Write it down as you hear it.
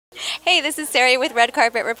Hey, this is Sari with Red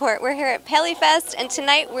Carpet Report. We're here at PaleyFest, and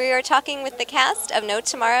tonight we are talking with the cast of No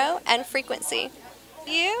Tomorrow and Frequency.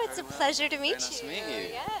 It's a pleasure to meet you. Nice to meet you.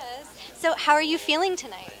 Yes. So, how are you feeling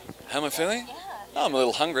tonight? How am I feeling? Yeah. Oh, I'm a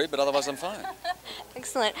little hungry, but otherwise I'm fine.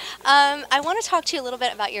 Excellent. I want to talk to you a little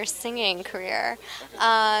bit about your singing career.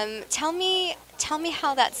 Tell me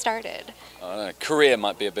how that started. I don't know. Career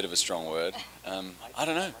might be a bit of a strong word. I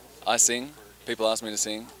don't know. I sing. People ask me to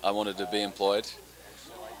sing. I wanted to be employed.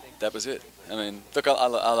 That was it. I mean, look, I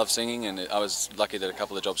love singing, and I was lucky that a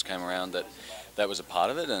couple of jobs came around that was a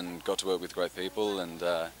part of it, and got to work with great people. And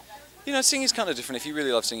you know, singing is kind of different. If you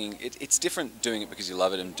really love singing, it's different doing it because you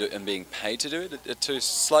love it and being paid to do it. They're two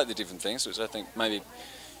slightly different things, which I think maybe,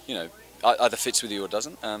 you know, either fits with you or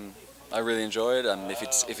doesn't. I really enjoy it.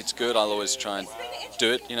 If it's good, I'll always try and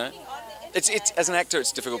do it. You know. It's as an actor,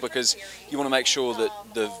 it's difficult because you want to make sure that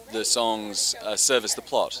the songs service the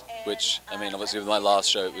plot. Which, I mean, obviously with my last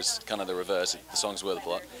show, it was kind of the reverse. The songs were the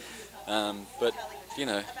plot. But you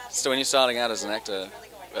know, so when you're starting out as an actor,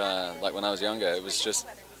 like when I was younger, it was just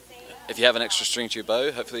if you have an extra string to your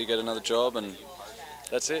bow, hopefully you get another job, and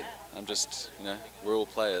that's it. I'm just, you know, we're all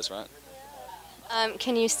players, right?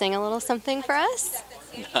 Can you sing a little something for us?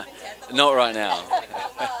 Not right now,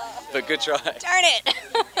 but good try. Darn it!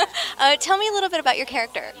 Tell me a little bit about your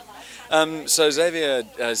character. So Xavier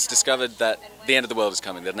has discovered that the end of the world is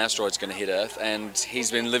coming, that an asteroid's going to hit Earth, and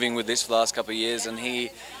he's been living with this for the last couple of years, and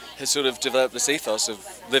he has sort of developed this ethos of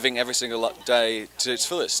living every single day to its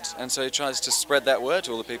fullest. And so he tries to spread that word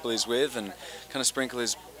to all the people he's with and kind of sprinkle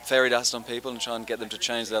his fairy dust on people and try and get them to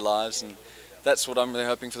change their lives. And that's what I'm really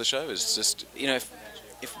hoping for the show, is just, you know,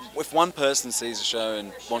 if one person sees a show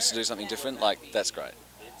and wants to do something different, like, that's great.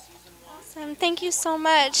 Awesome. Thank you so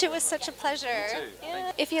much. It was such a pleasure. Me too.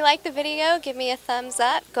 Yeah. If you like the video, give me a thumbs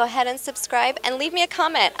up, go ahead and subscribe, and leave me a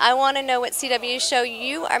comment. I want to know what CW show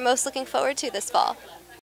you are most looking forward to this fall.